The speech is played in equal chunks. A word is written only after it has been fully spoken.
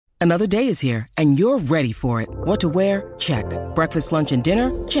Another day is here, and you're ready for it. What to wear? Check. Breakfast, lunch, and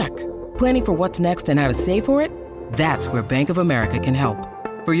dinner? Check. Planning for what's next and how to save for it? That's where Bank of America can help.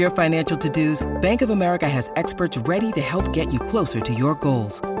 For your financial to-dos, Bank of America has experts ready to help get you closer to your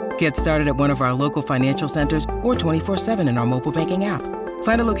goals. Get started at one of our local financial centers or 24/7 in our mobile banking app.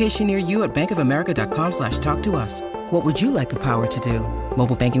 Find a location near you at bankofamerica.com/talktous. What would you like the power to do?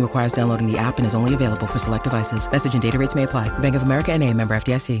 Mobile banking requires downloading the app and is only available for select devices. Message and data rates may apply. Bank of America N.A., member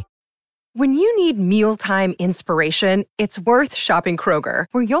FDIC. When you need mealtime inspiration, it's worth shopping Kroger,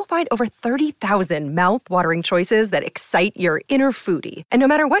 where you'll find over 30,000 mouth-watering choices that excite your inner foodie. And no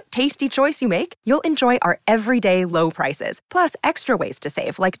matter what tasty choice you make, you'll enjoy our everyday low prices, plus extra ways to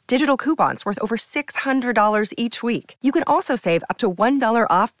save, like digital coupons worth over $600 each week. You can also save up to $1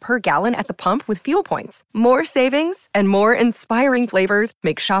 off per gallon at the pump with fuel points. More savings and more inspiring flavors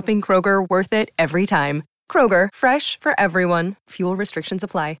make shopping Kroger worth it every time. Kroger, fresh for everyone. Fuel restrictions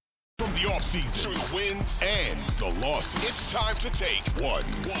apply. From the offseason, through the wins and the losses, it's time to take one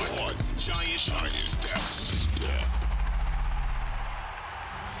giant step.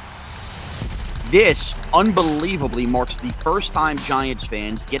 This, unbelievably, marks the first time Giants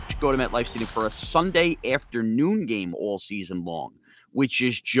fans get to go to MetLife Stadium for a Sunday afternoon game all season long, which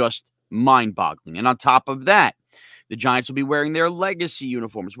is just mind-boggling. And on top of that, the Giants will be wearing their legacy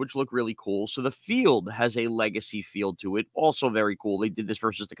uniforms, which look really cool. So the field has a legacy feel to it. Also very cool. They did this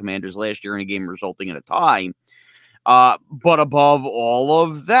versus the Commanders last year in a game resulting in a tie. But above all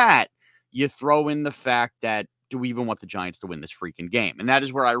of that, you throw in the fact that, do we even want the Giants to win this freaking game? And that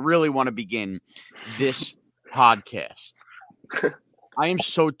is where I really want to begin this podcast. I am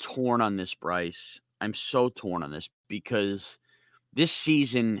so torn on this, Bryce. I'm so torn on this because this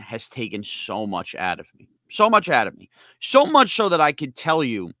season has taken so much out of me. So much out of me. So much so that I could tell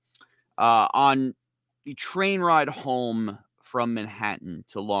you on the train ride home from Manhattan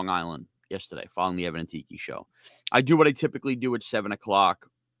to Long Island yesterday, following the Evan and Tiki show. I do what I typically do at 7 o'clock.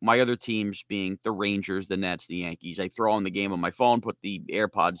 My other teams being the Rangers, the Nets, the Yankees. I throw on the game on my phone, put the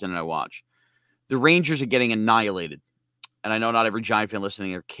AirPods in, and I watch. The Rangers are getting annihilated. And I know not every Giant fan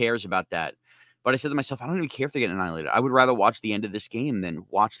listening there cares about that. But I said to myself, I don't even care if they get annihilated. I would rather watch the end of this game than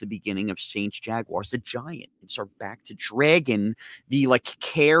watch the beginning of Saints-Jaguars, the Giants, and start back to dragging the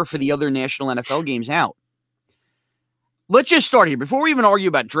care for the other national NFL games out. Let's just start here. Before we even argue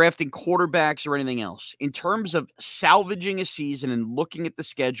about drafting quarterbacks or anything else, in terms of salvaging a season and looking at the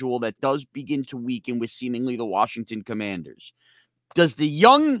schedule that does begin to weaken with seemingly the Washington Commanders, does the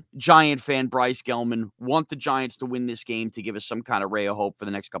young Giant fan, Bryce Gelman, want the Giants to win this game to give us some kind of ray of hope for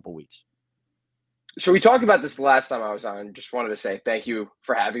the next couple of weeks? So we talked about this the last time I was on. Just wanted to say thank you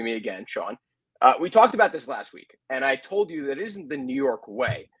for having me again, Sean. We talked about this last week, and I told you that it isn't the New York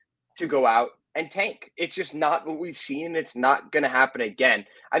way to go out and tank. It's just not what we've seen. It's not going to happen again.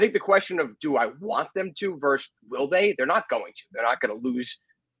 I think the question of do I want them to versus will they? They're not going to. They're not going to lose,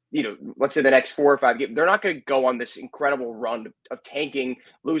 let's say the next 4 or 5 games. They're not going to go on this incredible run of tanking,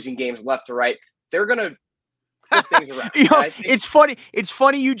 losing games left to right. They're going to things around. It's funny. It's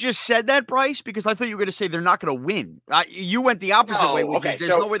funny you just said that, Bryce, because I thought you were going to say they're not going to win. You went the opposite way, which is there's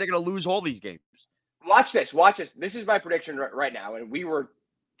no way they're going to lose all these games. Watch this. This is my prediction right now, and we were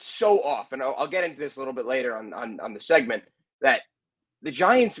so off, and I'll get into this a little bit later on the segment, that the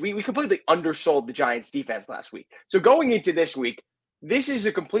Giants, we completely undersold the Giants defense last week. So going into this week, this is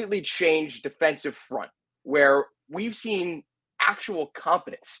a completely changed defensive front where we've seen actual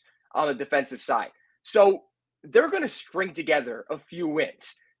competence on the defensive side. So they're going to string together a few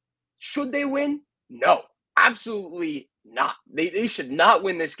wins. Should they win? No, absolutely not. They should not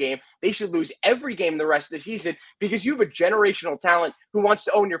win this game. They should lose every game the rest of the season because you have a generational talent who wants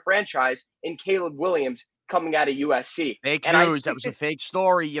to own your franchise in Caleb Williams coming out of USC. Fake news. That was a fake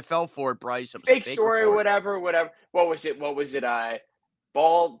story. You fell for it, Bryce. Fake story, whatever. What was it?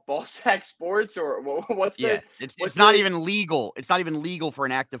 Ball sack sports or what's the? It's not even legal. It's not even legal for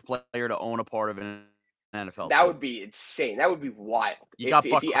an active player to own a part of an NFL. That would be insane. That would be wild.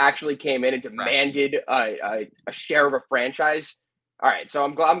 If he actually came in and demanded a share of a franchise. All right, so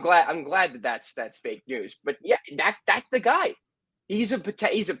I'm glad that's fake news. But yeah, that's the guy. He's a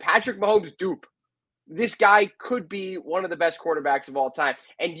Patrick Mahomes dupe. This guy could be one of the best quarterbacks of all time,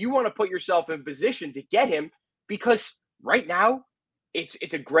 and you want to put yourself in position to get him because right now it's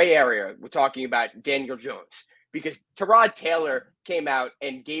a gray area. We're talking about Daniel Jones. Because Tyrod Taylor came out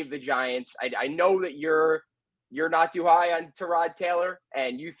and gave the Giants. I know that you're not too high on Tyrod Taylor,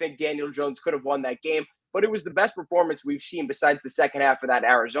 and you think Daniel Jones could have won that game, but it was the best performance we've seen besides the second half of that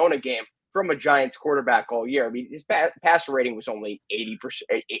Arizona game from a Giants quarterback all year. I mean, his passer rating was only 80%.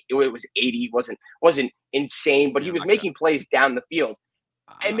 It was 80, wasn't insane, but he was making plays down the field.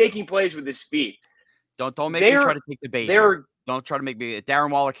 and making plays with his feet. Don't make me try to take the bait. Don't try to make me.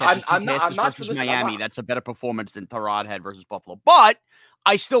 Darren Waller catches two passes versus Miami. That's a better performance than Tyrod had versus Buffalo. But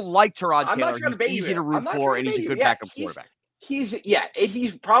I still like Tyrod Taylor. He's easy to root for, and he's a good backup quarterback.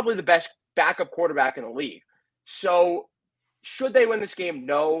 He's probably the best backup quarterback in the league. So should they win this game?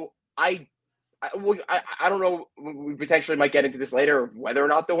 No. I don't know. We potentially might get into this later, whether or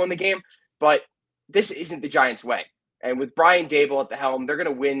not they'll win the game. But this isn't the Giants' way. And with Brian Daboll at the helm, they're going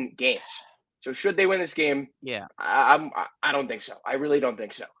to win games. So should they win this game? Yeah. I don't think so. I really don't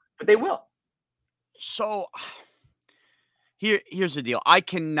think so. But they will. So here's the deal. I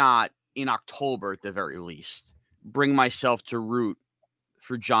cannot, in October at the very least, bring myself to root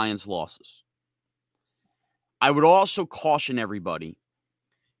for Giants losses. I would also caution everybody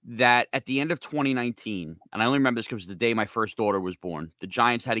that at the end of 2019, and I only remember this because the day my first daughter was born, the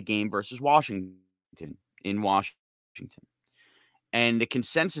Giants had a game versus Washington in Washington. And the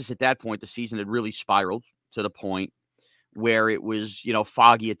consensus at that point, the season had really spiraled to the point where it was,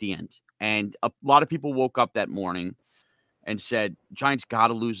 foggy at the end. And a lot of people woke up that morning and said, Giants got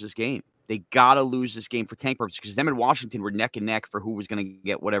to lose this game. They got to lose this game for tank purposes, because them and Washington were neck and neck for who was going to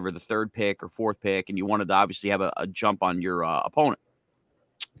get whatever, the third pick or fourth pick. And you wanted to obviously have a jump on your opponent.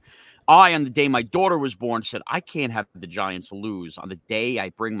 On the day my daughter was born, said, I can't have the Giants lose on the day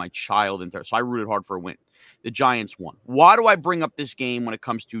I bring my child into. So I rooted hard for a win. The Giants won. Why do I bring up this game when it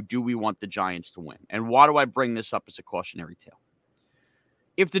comes to, do we want the Giants to win? And why do I bring this up as a cautionary tale?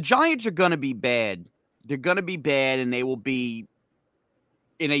 If the Giants are going to be bad, they're going to be bad, and they will be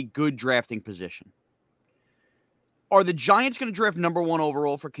in a good drafting position. Are the Giants going to draft number 1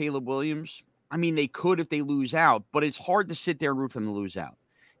 overall for Caleb Williams? I mean, they could if they lose out, but it's hard to sit there and root for them to lose out.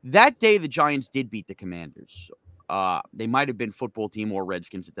 That day, the Giants did beat the Commanders. They might have been football team or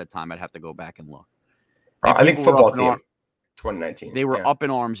Redskins at that time. I'd have to go back and look. And I think football team, 2019. They were up in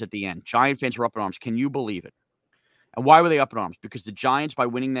arms at the end. Giant fans were up in arms. Can you believe it? And why were they up in arms? Because the Giants, by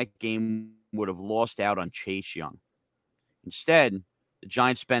winning that game, would have lost out on Chase Young. Instead, the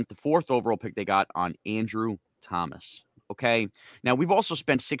Giants spent the 4th overall pick they got on Andrew Thomas. Okay. Now, we've also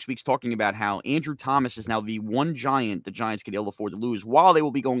spent 6 weeks talking about how Andrew Thomas is now the one Giant the Giants can ill afford to lose, while they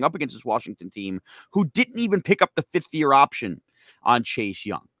will be going up against this Washington team who didn't even pick up the 5th-year option on Chase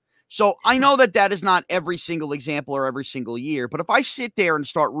Young. So I know that is not every single example or every single year, but if I sit there and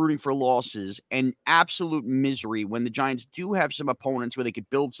start rooting for losses and absolute misery when the Giants do have some opponents where they could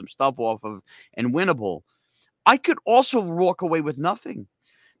build some stuff off of and winnable, I could also walk away with nothing.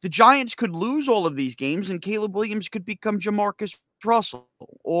 The Giants could lose all of these games and Caleb Williams could become Jamarcus Russell,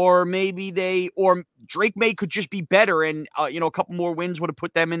 or or Drake May could just be better, and a couple more wins would have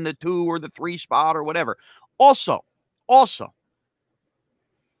put them in the 2 or the 3 spot or whatever. Also,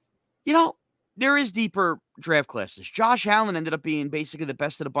 there is deeper draft classes. Josh Allen ended up being basically the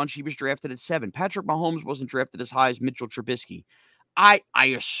best of the bunch. He was drafted at 7. Patrick Mahomes wasn't drafted as high as Mitchell Trubisky. I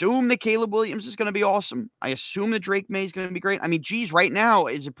assume that Caleb Williams is going to be awesome. I assume that Drake May is going to be great. I mean, right now,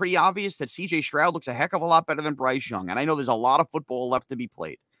 is it pretty obvious that CJ Stroud looks a heck of a lot better than Bryce Young? And I know there's a lot of football left to be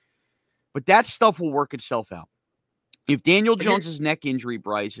played. But that stuff will work itself out. If Daniel Jones's neck injury,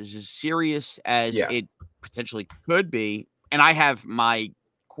 Bryce, is as serious as it potentially could be, and I have my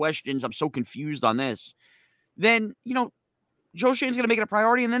questions, I'm so confused on this, then, Joe Schoen's going to make it a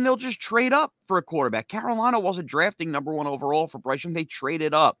priority, and then they'll just trade up for a quarterback. Carolina wasn't drafting number 1 overall for Bryce Young. They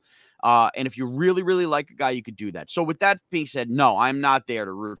traded up. And if you really, really like a guy, you could do that. So with that being said, no, I'm not there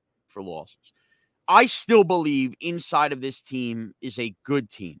to root for losses. I still believe inside of this team is a good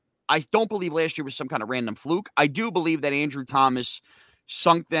team. I don't believe last year was some kind of random fluke. I do believe that Andrew Thomas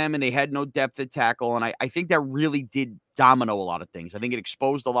sunk them and they had no depth at tackle. And I think that really did domino a lot of things. I think it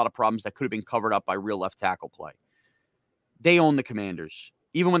exposed a lot of problems that could have been covered up by real left tackle play. They own the Commanders.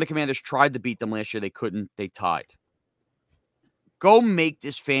 Even when the Commanders tried to beat them last year, they couldn't. They tied. Go make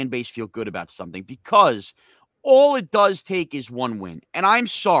this fan base feel good about something, because all it does take is one win. And I'm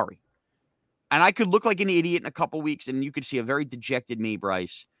sorry. And I could look like an idiot in a couple weeks, and you could see a very dejected me,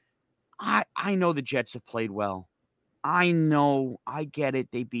 Bryce. I know the Jets have played well. I know. I get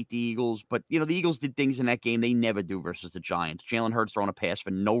it. They beat the Eagles. But, the Eagles did things in that game they never do versus the Giants. Jalen Hurts throwing a pass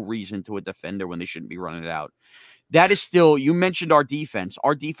for no reason to a defender when they shouldn't be running it out. That is still, you mentioned our defense.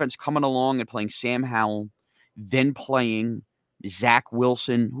 Our defense coming along and playing Sam Howell, then playing Zach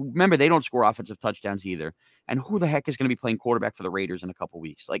Wilson. Who, remember, they don't score offensive touchdowns either. And who the heck is going to be playing quarterback for the Raiders in a couple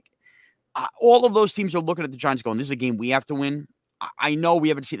weeks? All of those teams are looking at the Giants going, this is a game we have to win. I know we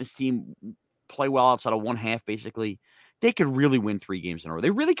haven't seen this team play well outside of one half, basically. They could really win 3 games in a row. They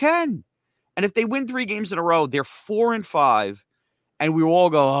really can. And if they win 3 games in a row, they're 4-5. And we all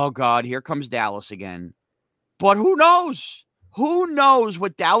go, oh, God, here comes Dallas again. But who knows? Who knows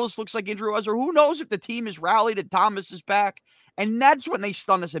what Dallas looks like injury-wise, or who knows if the team is rallied and Thomas is back. And that's when they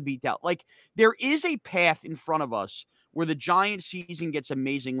stun us and beat out. Like, there is a path in front of us where the Giants season gets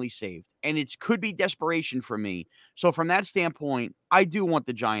amazingly saved. And it could be desperation for me. So from that standpoint, I do want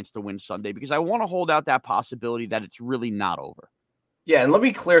the Giants to win Sunday because I want to hold out that possibility that it's really not over. Yeah, and let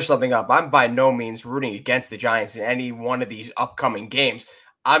me clear something up. I'm by no means rooting against the Giants in any one of these upcoming games.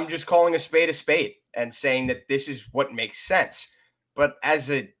 I'm just calling a spade and saying that this is what makes sense. But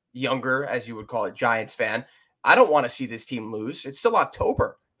as a younger, as you would call it, Giants fan, I don't want to see this team lose. It's still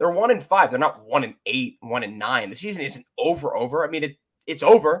October. They're 1-5. They're not 1-8, 1-9. The season isn't over. I mean, it's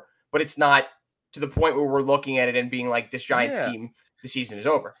over, but it's not to the point where we're looking at it and being like, this Giants team, the season is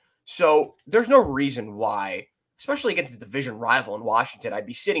over. So there's no reason why, especially against the division rival in Washington, I'd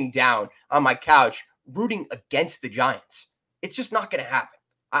be sitting down on my couch rooting against the Giants. It's just not going to happen.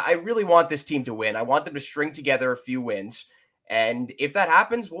 I really want this team to win. I want them to string together a few wins. And if that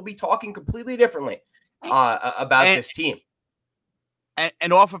happens, we'll be talking completely differently about this team.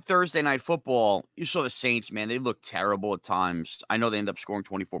 And off of Thursday Night Football, you saw the Saints, man. They looked terrible at times. I know they ended up scoring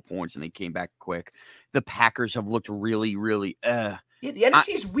 24 points and they came back quick. The Packers have looked really, really Yeah, the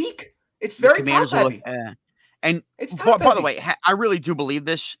NFC is weak. It's very top-heavy. And by the way, I really do believe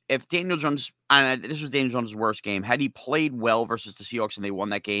this. If Daniel Jones, this was Daniel Jones' worst game, had he played well versus the Seahawks and they won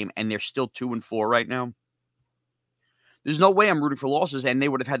that game and they're still 2-4 right now, there's no way I'm rooting for losses. And they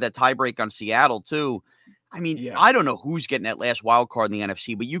would have had that tiebreak on Seattle too. I mean, I don't know who's getting that last wild card in the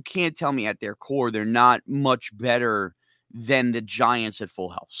NFC, but you can't tell me at their core they're not much better than the Giants at full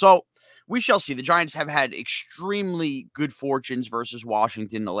health. So we shall see. The Giants have had extremely good fortunes versus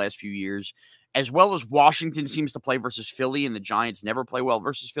Washington the last few years, as well as Washington seems to play versus Philly, and the Giants never play well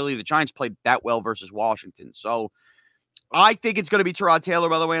versus Philly. The Giants played that well versus Washington. So I think it's going to be Tyrod Taylor,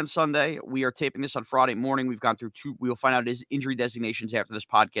 by the way, on Sunday. We are taping this on Friday morning. We've gone through we'll find out his injury designations after this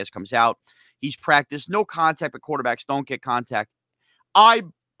podcast comes out. He's practiced no contact, but quarterbacks don't get contact. I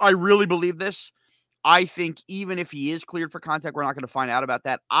really believe this. I think even if he is cleared for contact, we're not going to find out about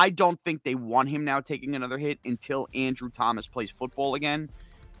that. I don't think they want him now taking another hit until Andrew Thomas plays football again.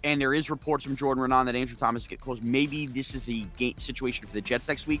 And there is reports from Jordan Renan that Andrew Thomas get close. Maybe this is a situation for the Jets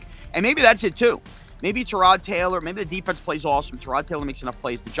next week. And maybe that's it too. Maybe Tyrod Taylor, maybe the defense plays awesome. Tyrod Taylor makes enough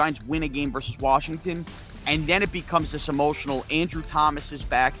plays. The Giants win a game versus Washington. And then it becomes this emotional, Andrew Thomas is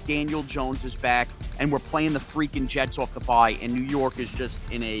back, Daniel Jones is back, and we're playing the freaking Jets off the bye, and New York is just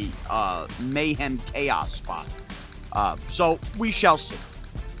in a mayhem chaos spot. So we shall see.